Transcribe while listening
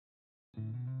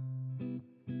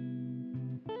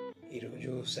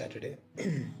ఈరోజు Saturday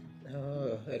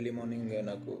early morning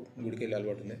నాకు గుడికి వెళ్ళి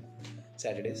అలవాటు ఉంది.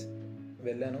 సాటర్డేస్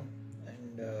వెళ్ళాను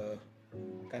అండ్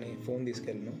కానీ ఫోన్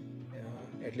తీసుకెళ్ళను.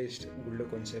 అట్లీస్ట్ గుడిలో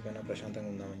కొంచెంసేపు అయినా ప్రశాంతంగా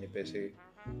ఉందామని చెప్పేసి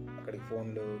అక్కడికి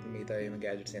ఫోన్లు మిగతా ఏమి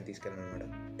గ్యాజెట్స్ ఏం తీసుకెళ్ళను అనమాట.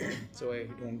 So I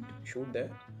don't shoot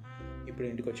that. ఇప్పుడు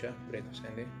ఇంటికి వచ్చా, బ్రేక్ఫాస్ట్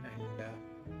అయింది అండ్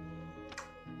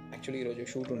యాక్చువల్లీ ఈరోజు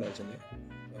షూట్ ఉండాల్సింది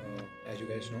యాజ్ యూ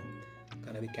గైస్ నో,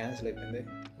 కానీ అది క్యాన్సిల్ అయిపోయింది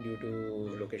due to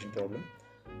location problem.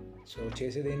 So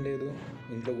చేసేది ఏం లేదు,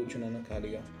 ఇంట్లో కూర్చున్నాను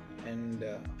ఖాళీగా. అండ్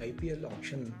ఐపీఎల్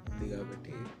ఆప్షన్ ఉంది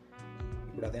కాబట్టి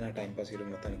ఇప్పుడు అదే నా టైంపాస్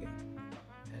ఈరోజు మొత్తానికి.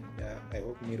 అండ్ ఐ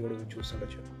హోప్ మీరు కూడా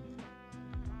చూస్తుండొచ్చు.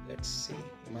 లెట్స్ సీ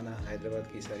మన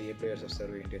హైదరాబాద్కి ఈసారి ఏ ప్లేయర్స్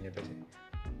వస్తారు ఏంటి అని చెప్పేసి.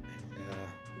 అండ్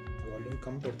వాల్యూమ్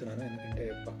కమ్ పెడుతున్నాను ఎందుకంటే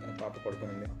పక్కన పాప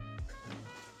పడుకునింది.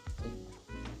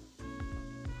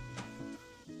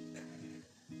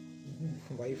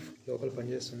 వైఫ్ లోపల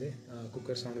పనిచేస్తుంది,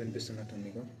 కుక్కర్ సౌండ్ వినిపిస్తున్నట్టుంది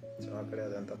మీకు. సో అక్కడే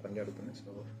అదంతా పని జరుగుతుంది. సో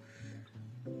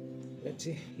లెట్స్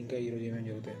సీ ఇంకా ఈరోజు ఏమేమి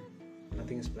జరుగుతాయి.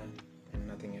 Nothing is plan and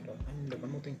nothing at all. And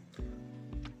one more thing,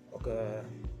 ఒక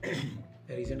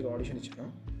రీసెంట్గా ఆడిషన్ ఇచ్చాను,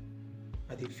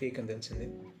 అది ఫేక్ అని తెలిసింది.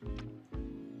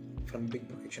 ఫ్రమ్ బిగ్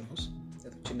ప్రొడక్షన్ హౌస్,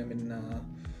 అది చిన్న మిన్న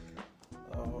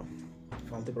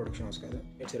ఫాల్తూ ప్రొడక్షన్ హౌస్ కాదు,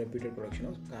 ఇట్స్ రెప్యూటెడ్ ప్రొడక్షన్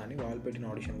హౌస్. కానీ వాళ్ళు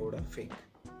పెట్టిన ఆడిషన్ కూడా ఫేక్.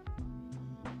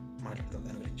 మాట్లాడతాం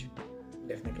దాని గురించి,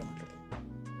 డెఫినెట్గా మాట్లాడతాం.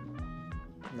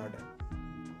 Not done.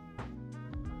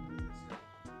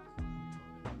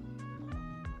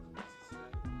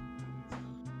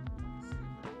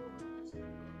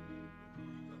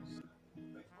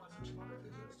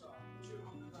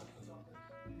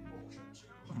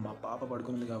 మా పాప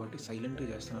పడుకుంది కాబట్టి సైలెంట్గా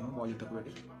చేస్తున్నాను, వాల్యూమ్ తక్కువ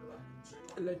పెట్టి.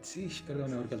 లెట్స్ సీ షికర్గా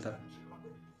ఎవరికి వెళ్తారు.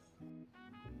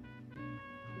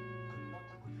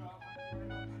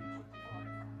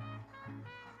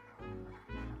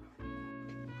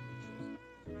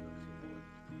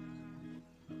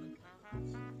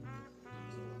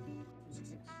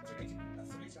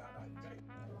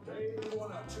 David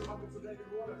Warner, 200 for David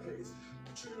Warner, please.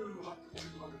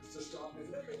 200 to start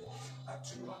with. At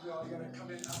 200, are you going to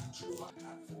come in at 200,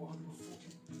 at 440,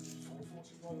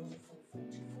 440 Royals, at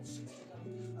 440, 460,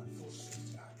 at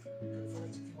 460, at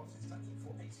 480 if you want to stand at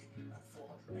 480, at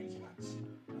 480 max,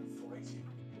 at 480.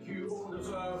 You all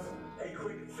deserve a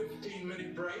quick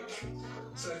 15-minute break.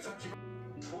 So thank you.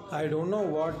 I don't know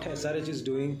what SRH is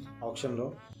doing auction-లో,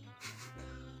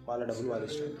 వాళ్ళ డబ్బులు వాళ్ళ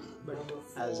ఇష్టం. But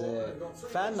as a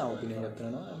fan నా opinion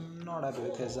చెప్తున్నాను, I'm not happy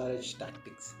with SRH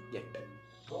tactics at.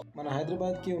 మన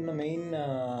హైదరాబాద్కి ఉన్న main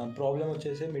problem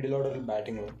వచ్చేసి మిడిల్ ఆర్డర్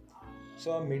బ్యాటింగ్లో. సో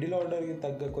ఆ మిడిల్ ఆర్డర్కి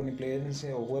తగ్గ కొన్ని ప్లేయర్స్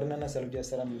ఎవరినైనా సెలెక్ట్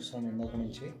చేస్తారని చూస్తున్నాం ఇందాక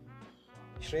నుంచి.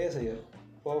 శ్రేయస్ అయ్యర్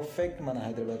పర్ఫెక్ట్ మన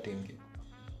హైదరాబాద్ టీంకి,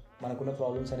 మనకున్న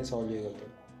ప్రాబ్లమ్స్ అన్ని సాల్వ్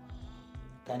చేయగలుగుతాడు.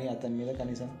 కానీ అతని మీద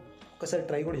కనీసం ఒకసారి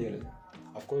ట్రై కూడా చేయలేదు.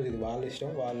 అఫ్కోర్స్ ఇది వాళ్ళ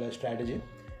ఇష్టం, వాళ్ళ strategy.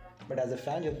 But as a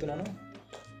fan చెప్తున్నాను,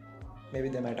 maybe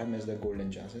they might have miss the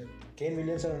golden chance. Kane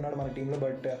Williamson ఉన్నాడు మన టీంలో,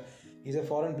 but is a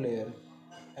foreign player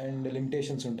and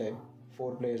limitations ఉంటాయి 4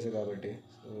 players కాబట్టి.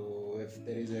 So if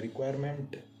there is a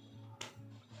requirement,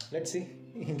 let's see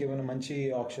ఇంకేమైనా మంచి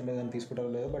option లేదని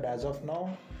తీసుకుంటారో లేదో. But as of now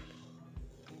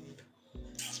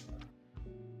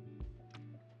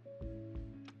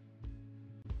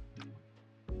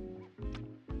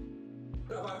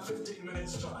About 15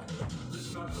 minutes time.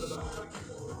 Listen up for the back.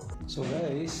 So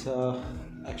guys,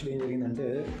 actually ఏం జరిగిందంటే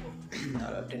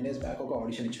 10 days back ఒక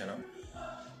ఆడిషన్ ఇచ్చాను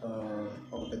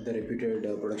ఒక పెద్ద రెప్యూటెడ్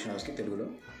ప్రొడక్షన్ హౌస్కి తెలుగులో.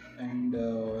 అండ్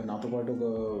నాతో పాటు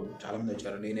చాలామంది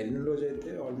వచ్చారు. నేను వెళ్ళిన రోజు అయితే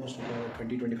ఆల్మోస్ట్ ఒక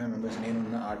 20-25 మెంబర్స్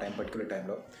నేనున్న ఆ పర్టికులర్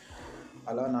టైంలో.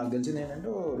 అలా నాకు తెలిసింది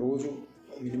ఏంటంటే రోజు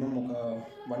మినిమం ఒక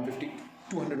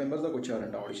 150-200 మెంబర్స్ దాకా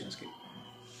వచ్చారంట ఆడిషన్స్కి.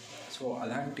 సో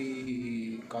అలాంటి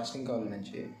కాస్టింగ్ కాల్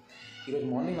నుంచి ఈరోజు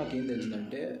మార్నింగ్ నాకు ఏం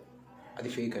తెలిసిందంటే అది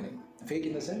ఫేక్ అని. Fake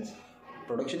in the sense,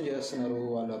 production చేస్తున్నారు,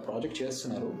 వాళ్ళ ప్రాజెక్ట్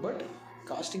చేస్తున్నారు, బట్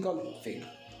కాస్టింగ్ కాల్ ఫేక్.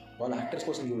 వాళ్ళ యాక్టర్స్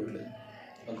కోసం చూడట్లేదు,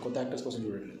 వాళ్ళ కొత్త యాక్టర్స్ కోసం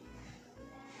చూడట్లేదు.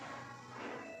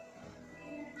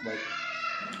 బట్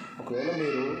ఒకవేళ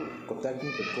మీరు కొత్త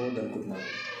యాక్టింగ్ పెట్టుకోవద్దు అనుకుంటున్నారు,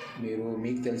 మీరు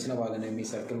మీకు తెలిసిన వాళ్ళనే, మీ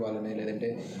సర్కిల్ వాళ్ళనే,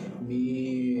 లేదంటే మీ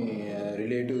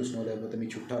రిలేటివ్స్నో, లేకపోతే మీ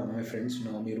చుట్టాలనో, మీ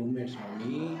ఫ్రెండ్స్నో, మీ రూమ్మేట్స్నో,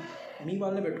 మీ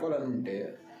వాళ్ళని పెట్టుకోవాలని ఉంటే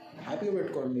హ్యాపీగా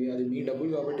పెట్టుకోండి. అది మీ డబ్బులు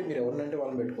కాబట్టి మీరు ఎవరినంటే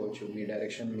వాళ్ళని పెట్టుకోవచ్చు. మీ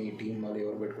డైరెక్షన్, మీ టీం వాళ్ళు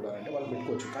ఎవరు పెట్టుకోవాలంటే వాళ్ళు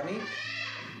పెట్టుకోవచ్చు. కానీ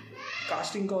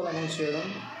కాస్టింగ్ కాల్ అనౌన్స్ చేయడం,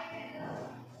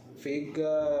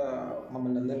 ఫేక్గా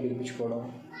మమ్మల్ని అందరూ పిలిపించుకోవడం,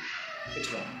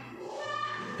 ఇట్స్ రాంగ్.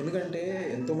 ఎందుకంటే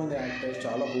ఎంతోమంది యాక్టర్స్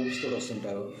చాలా హోప్స్తో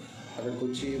వస్తుంటారు. అక్కడికి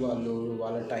వచ్చి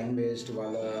వాళ్ళ టైం వేస్ట్,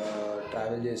 వాళ్ళ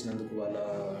ట్రావెల్ చేసినందుకు వాళ్ళ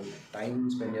టైం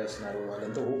స్పెండ్ చేస్తున్నారు, వాళ్ళు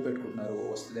ఎంతో హోప్ పెట్టుకుంటున్నారు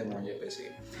వస్తుందేమో అని చెప్పేసి.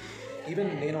 ఈవెన్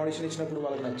నేను ఆడిషన్ ఇచ్చినప్పుడు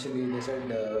వాళ్ళకి నచ్చింది,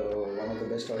 decide one of the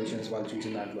best auditions వాళ్ళు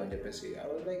చూసిన దాంట్లో అని చెప్పేసి. ఐ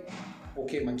వాజ్ లైక్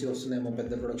ఓకే, మంచిది వస్తుందేమో,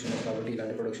 పెద్ద ప్రొడక్షన్ కాబట్టి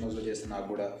ఇలాంటి ప్రొడక్షన్ హౌస్లో చేస్తే నాకు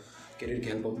కూడా కెరీర్కి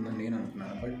హెల్ప్ అవుతుందని నేను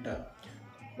అనుకున్నాను. But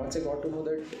once I got to know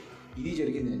that ఇది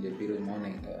జరిగింది అని చెప్పి ఈరోజు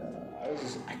morning I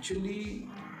was actually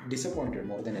disappointed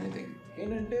more than anything.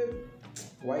 ఏంటంటే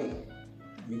వై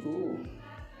మీకు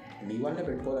మీ వాళ్ళనే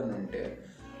పెట్టుకోవాలని ఉంటే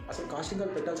అసలు కాస్టింగ్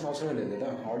కాల్ పెట్టాల్సిన అవసరమే లేదు కదా,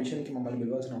 ఆడిషన్కి మమ్మల్ని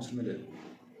పిలవాల్సిన అవసరమే లేదు.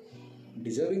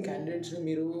 డిజర్వింగ్ క్యాండిడేట్స్ని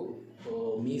మీరు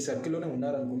మీ సర్కిల్లోనే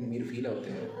ఉన్నారనుకుని మీరు ఫీల్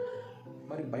అవుతే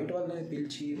మరి బయట వాళ్ళని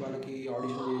పిలిచి వాళ్ళకి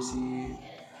ఆడిషన్ చేసి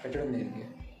పెట్టడం దేనికి?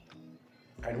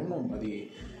 ఐ డోంట్ నో, అది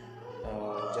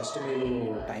జస్ట్ మీరు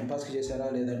టైంపాస్కి చేశారా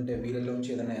లేదంటే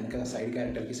వీళ్ళలోంచి ఏదైనా వెనక సైడ్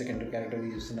క్యారెక్టర్కి సెకండరీ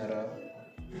క్యారెక్టర్కి చూస్తున్నారా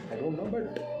ఐ డోంట్ నో.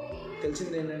 బట్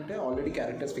తెలిసింది ఏంటంటే ఆల్రెడీ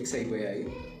క్యారెక్టర్స్ ఫిక్స్ అయిపోయాయి,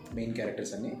 మెయిన్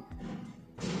క్యారెక్టర్స్ అన్నీ.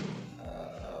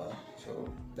 So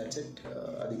that's it.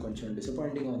 అది కొంచెం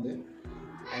డిసప్పాయింటింగ్గా ఉంది.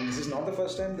 And this is not the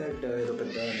first time that ఏదో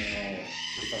పెద్ద నేను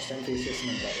ఫస్ట్ టైం ఫేస్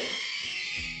చేస్తున్నాను కాదు.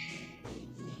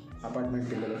 అపార్ట్మెంట్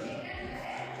పిల్లలు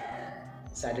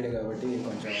సాటర్డే కాబట్టి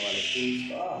కొంచెం వాళ్ళ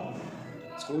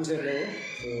స్కూల్స్ ఏం లేవు,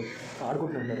 సో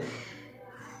ఆడుకుంటున్నారు.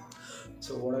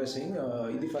 So what I was saying,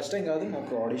 ఇది ఫస్ట్ టైం కాదు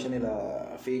నాకు ఆడిషన్ ఇలా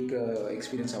ఫేక్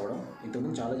ఎక్స్పీరియన్స్ అవ్వడం.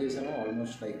 ఇంతకుముందు చాలా చేశాను,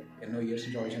 ఆల్మోస్ట్ లైక్ ఎన్నో ఇయర్స్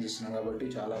నుంచి ఆడిషన్స్ ఇస్తున్నాను కాబట్టి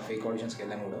చాలా ఫేక్ ఆడిషన్స్కి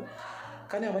వెళ్ళాను కూడా.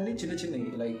 కానీ అవన్నీ చిన్న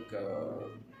చిన్నవి, లైక్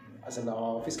అసలు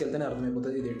ఆఫీస్కి వెళ్తేనే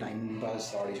అర్థమైపోతుంది ఇది టైం పాస్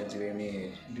ఆడిషన్స్, ఇవేమీ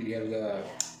రియల్గా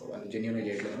వాళ్ళు జెన్యూన్గా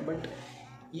చేయట్లేదు. బట్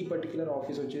ఈ పర్టికులర్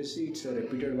ఆఫీస్ వచ్చేసి ఇట్స్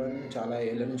రెప్యూటెడ్ వన్, చాలా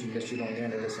ఏళ్ళ నుంచి ఇండస్ట్రీలో ఉంది,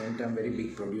 and at the same time very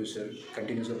big producer,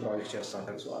 కంటిన్యూస్గా ప్రాజెక్ట్ చేస్తూ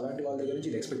ఉంటారు. సో అలాంటి వాళ్ళ దగ్గర నుంచి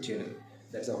ఇది ఎక్స్పెక్ట్ చేయలేదు.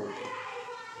 That's the whole thing.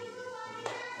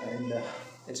 And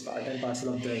it's part and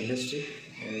parcel of the industry.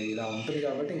 ఇలా ఉంటుంది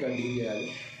కాబట్టి ఇంకా డీల్ చేయాలి.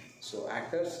 సో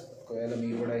యాక్టర్స్, ఒకవేళ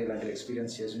మీరు కూడా ఇలాంటి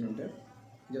ఎక్స్పీరియన్స్ చేసి ఉంటే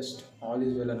జస్ట్ ఆల్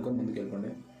ఈజ్ వెల్ అనుకొని ముందుకు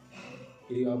వెళ్ళిపోండి.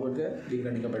 ఇది కాకపోతే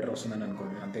దీనికంటే ఇంకా బెటర్ వస్తుందని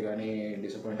అనుకోండి, అంతేగాని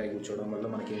డిసప్పాయింట్ అయి కూర్చోవడం వల్ల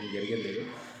మనకి ఏం జరిగేది లేదు.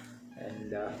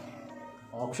 అండ్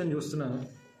ఆప్షన్ చూస్తున్నాను,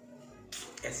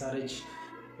 SRH,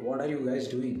 what are you guys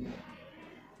doing?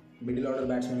 Middle order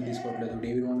batsmen తీసుకోవట్లేదు,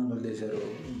 డేవిడ్ వార్నర్ వదిలేశారు,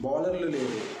 బౌలర్లు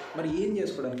లేదు, మరి ఏం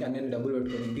చేసుకోవడానికి అన్ని డబ్బులు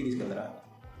పెట్టుకొని ఇంటికి తీసుకెళ్తారా?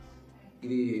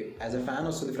 ఇది యాజ్ అ ఫ్యాన్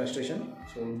వస్తుంది ఫ్రస్ట్రేషన్.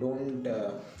 సో డోంట్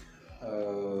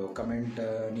కమెంట్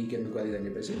నీకెందుకు అది అని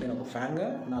చెప్పేసి. నేను ఒక ఫ్యాన్గా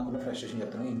నాకున్న ఫ్రస్ట్రేషన్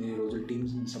చెప్తాను. ఇన్ని రోజులు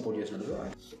టీమ్స్ సపోర్ట్ చేసినందుకు.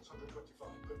 625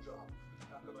 Punjab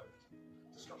at the moment.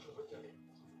 Discussions with Delhi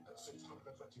at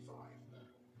 625.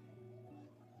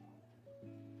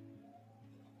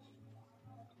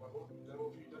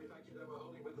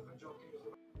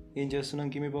 ఏం చేస్తున్నాం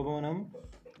కిమి బాబా మనం?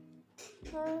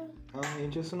 ఏం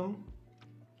చేస్తున్నాం?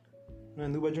 నువ్వు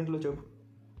ఎందుకు బడ్జెంట్లో చెప్పు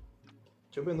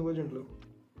చెప్పు, ఎందుకు బడ్జెంట్లో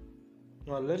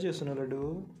నువ్వు అల్లరి చేస్తున్నావు? లడ్డు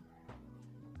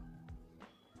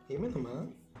ఏమైందమ్మా?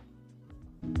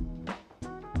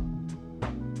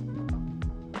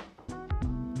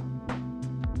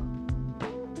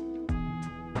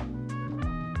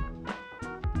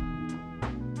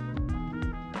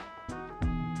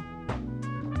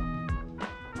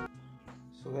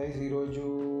 సో గైస్, ఈరోజు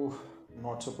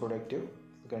నాట్ సో ప్రొడక్టివ్,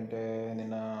 ఎందుకంటే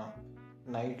నిన్న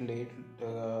నైట్ లేట్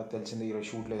తెలిసింది ఈరోజు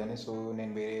షూట్ లేదని. సో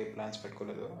నేను వేరే ప్లాన్స్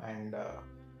పెట్టుకోలేదు. And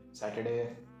Saturday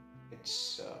it's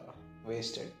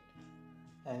wasted.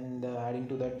 And adding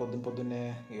to that పొద్దున్నే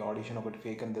ఈ ఆడిషన్ ఒకటి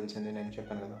ఫేక్ అని తెలిసింది. నేను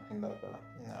చెప్పాను కదా ఇందాక,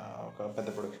 ఒక పెద్ద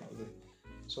ప్రొడక్షన్ అది.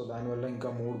 సో దానివల్ల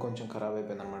ఇంకా మూడ్ కొంచెం ఖరాబ్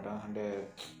అయిపోయింది అనమాట. అంటే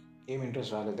ఏం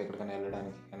ఇంట్రెస్ట్ రాలేదు ఎక్కడికైనా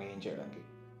వెళ్ళడానికి కానీ ఏం చేయడానికి.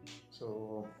 సో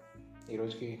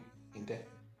ఈరోజుకి ఇంతే.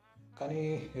 కానీ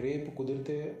రేపు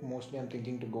కుదిరితే mostly I'm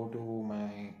thinking to go to my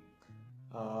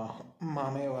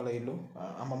మామయ్య వాళ్ళ ఇల్లు,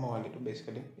 అమ్మమ్మ వాళ్ళ ఇల్లు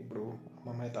బేసికలీ. ఇప్పుడు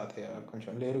అమ్మమ్మ తాతయ్య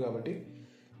కొంచెం లేరు కాబట్టి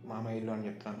మామయ్య ఇల్లు అని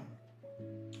చెప్తాను.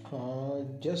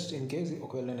 జస్ట్ ఇన్ కేస్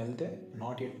ఒకవేళ నేను వెళ్తే,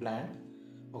 నాట్ ఎట్ ప్లాన్,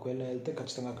 ఒకవేళ నేను వెళ్తే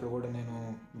ఖచ్చితంగా అక్కడ కూడా నేను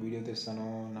వీడియో తీస్తాను.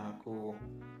 నాకు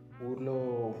ఊర్లో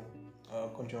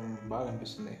కొంచెం బాగా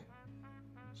అనిపిస్తుంది.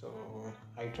 So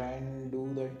I try and do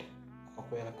that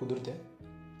ఒకవేళ కుదిరితే.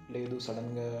 లేదు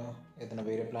సడన్గా ఏదైనా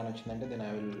వేరే ప్లాన్ వచ్చిందంటే then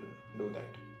I will do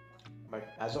that. But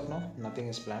as of now nothing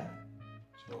is plan.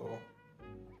 So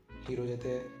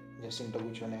ఈరోజైతే జస్ట్ ఇంట్లో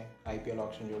కూర్చొని ఐపీఎల్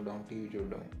ఆప్షన్ చూడడం, టీవీ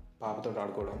చూడడం, పాపతో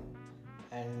ఆడుకోవడం,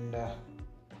 అండ్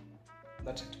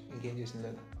దట్స్ ఇట్. ఇంకేం చేసింది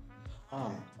లేదు.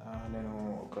 నేను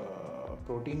ఒక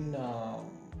ప్రోటీన్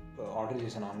ఆర్డర్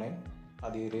చేశాను ఆన్లైన్.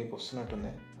 అది రేపు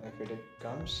వస్తున్నట్టుంది. If it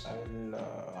comes I will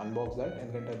unbox that.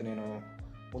 ఎందుకంటే అది నేను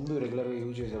ముందు రెగ్యులర్గా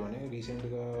యూజ్ చేసేవాడిని.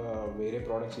 రీసెంట్గా వేరే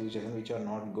ప్రోడక్ట్స్ యూజ్ చేశాను విచ్ ఆర్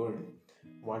నాట్ గుడ్.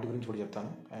 వాటి గురించి కూడా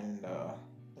చెప్తాను. And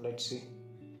let's see.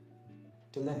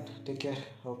 Till then take care.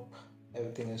 Hope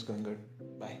everything is going good.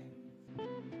 Bye.